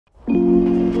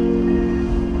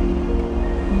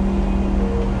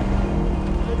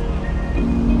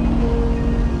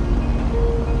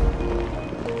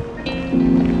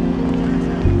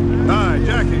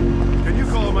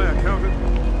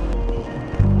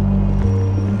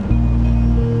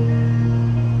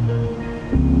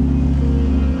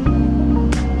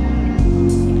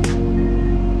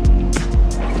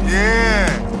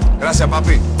Gracias,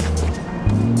 papi.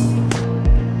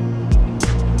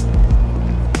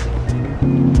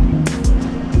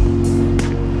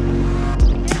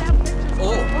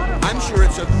 Oh, I'm sure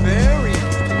it's a very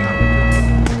interesting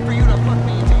opportunity for you to look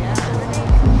me in the eye.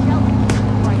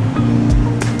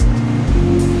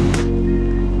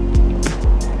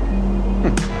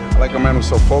 I like a man who's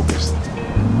so focused.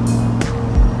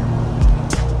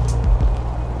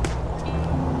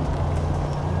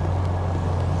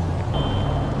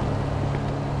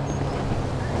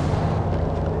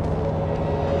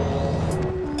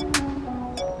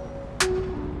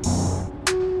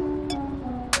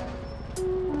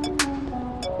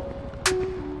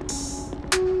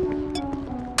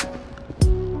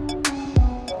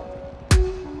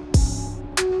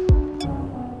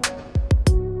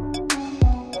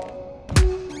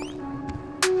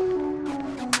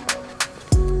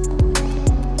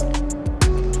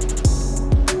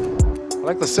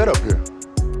 I like the setup here.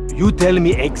 You tell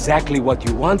me exactly what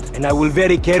you want, and I will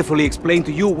very carefully explain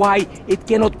to you why it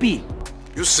cannot be.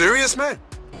 You serious, man?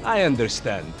 I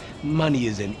understand. Money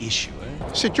is an issue,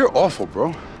 eh? Shit, you're awful,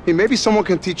 bro. Hey, maybe someone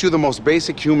can teach you the most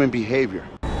basic human behavior.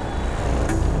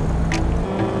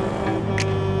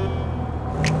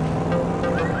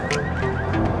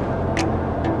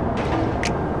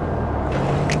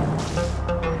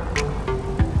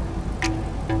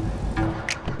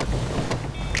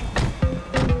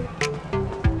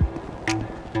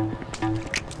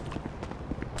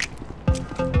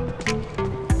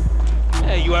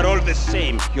 You are all the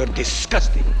same. You're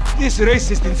disgusting. This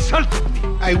racist insulted me.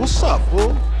 Hey, what's up,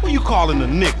 fool? Who you calling a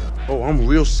nigga? Oh, I'm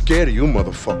real scared of you,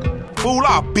 motherfucker. Fool,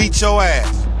 I'll beat your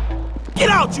ass. Get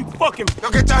out, you fucking...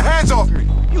 Yo, get your hands off me!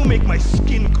 You make my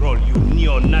skin crawl, you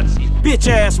neo-Nazi.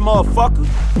 Bitch-ass motherfucker. You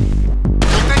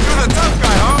think you're the tough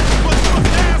guy, huh?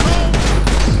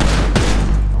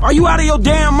 Are you out of your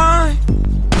damn mind?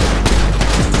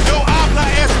 Yo, habla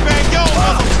español,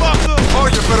 motherfucker! Oh,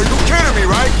 you better, you kidding me,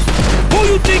 right? Who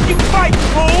you think you fight,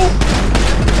 fool?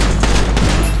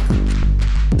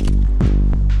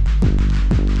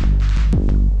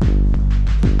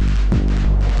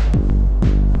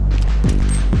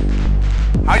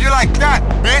 How you like that,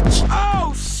 bitch?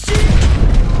 Oh, shit!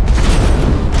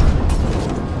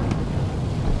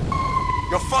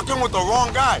 You're fucking with the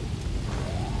wrong guy.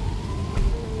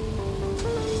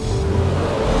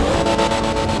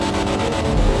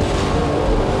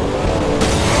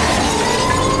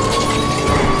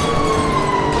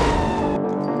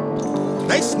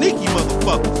 They sneaky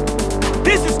motherfuckers.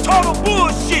 This is total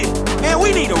bullshit! Man,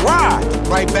 we need a ride!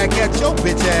 Right back at your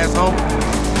bitch-ass, homie.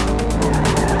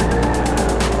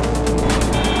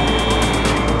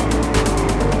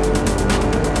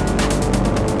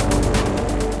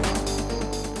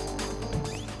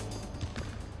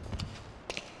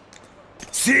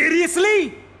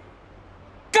 Seriously?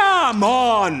 Come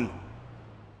on!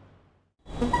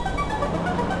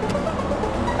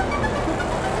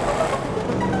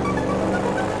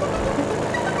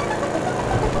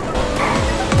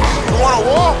 You want a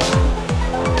war?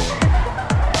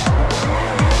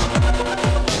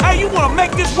 Hey, you wanna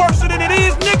make this worse than it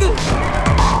is, nigga?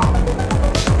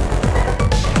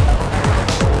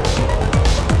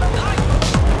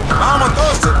 I'm a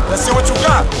thirsty. Let's see what you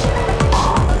got.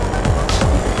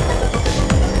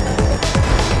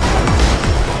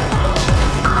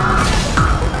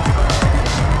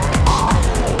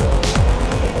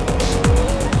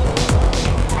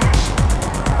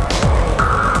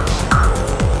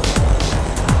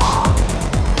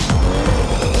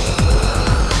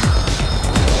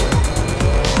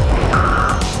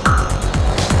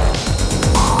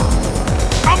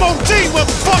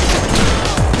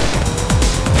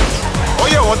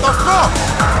 Oye, what the fuck?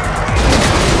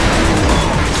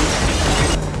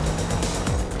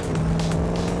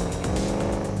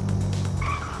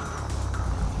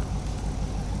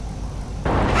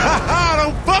 Ha-ha,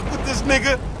 don't fuck with this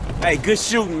nigga. Hey, good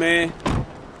shooting, man.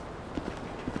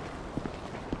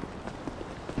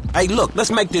 Hey, look,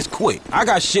 let's make this quick. I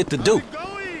got shit to do.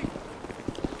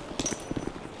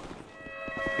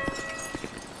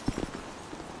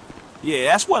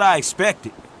 Yeah, that's what I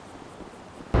expected.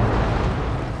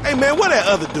 Hey, man, where that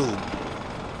other dude?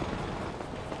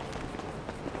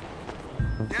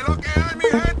 ¿Qué lo que hay, mi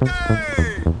gente?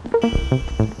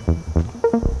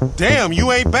 Damn,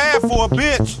 you ain't bad for a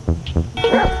bitch.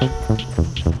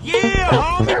 Yeah,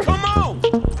 homie, come on!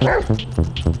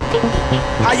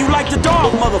 How you like the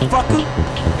dog, motherfucker?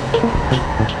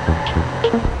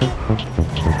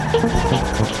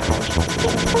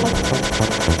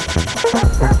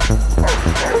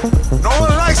 No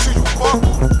one likes you, you fuck.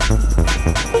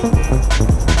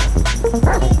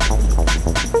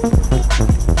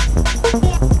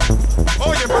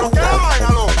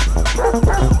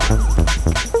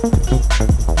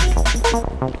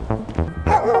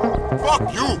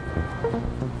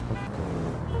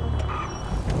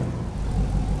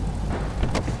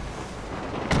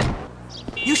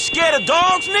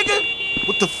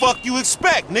 the fuck you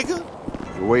expect, nigga?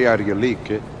 You're way out of your league,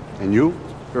 kid. And you're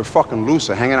a fucking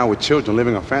loser hanging out with children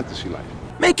living a fantasy life.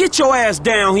 Man, get your ass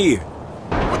down here.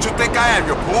 What you think I am,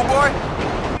 your pool boy?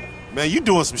 Man, you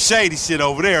doing some shady shit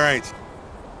over there, ain't you?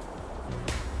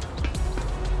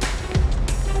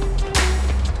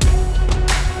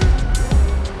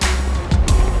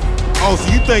 Oh,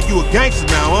 so you think you a gangster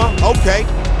now, huh? Okay.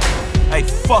 Hey,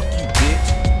 fuck you,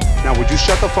 bitch. Now, would you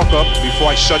shut the fuck up before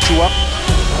I shut you up?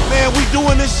 Man, we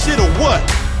doing this shit or what?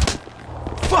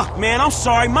 Fuck, man, I'm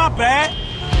sorry, my bad.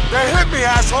 They hit me,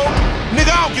 asshole. Nigga,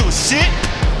 I don't give a shit.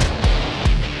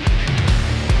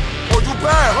 Oh, you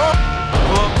bad, huh?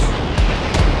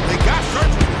 They got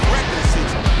surgery to correct that shit.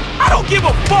 I don't give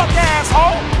a fuck,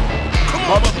 asshole. Come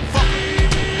on,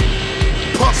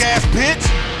 motherfucker. Punk-ass bitch.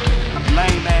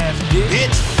 Lame ass bitch.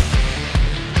 Bitch.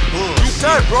 You Bullshit.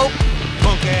 dead, bro.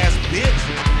 Punk-ass bitch.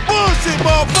 Bullshit,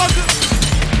 motherfucker.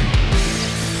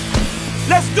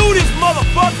 Let's do this,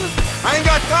 motherfuckers. I ain't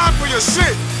got time for your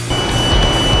shit.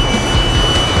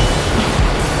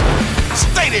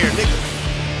 Stay there, nigga.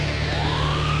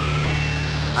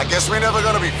 I guess we're never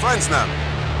gonna be friends now.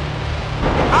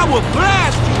 I will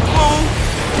blast you, fool.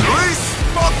 Luis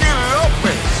fucking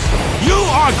Lopez. You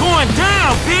are going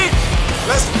down, bitch.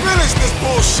 Let's finish this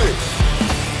bullshit.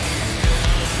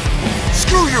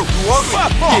 Screw you, you ugly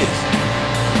Fuck fuck. this.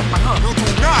 You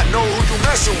do not know who you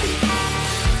messing with.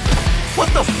 What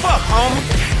the fuck, homie?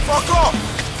 Fuck off.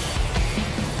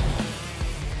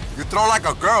 You throw like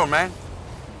a girl, man.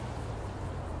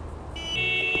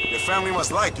 Your family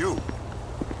must like you.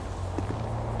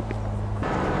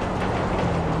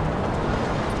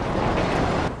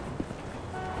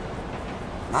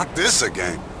 Not this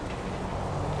again.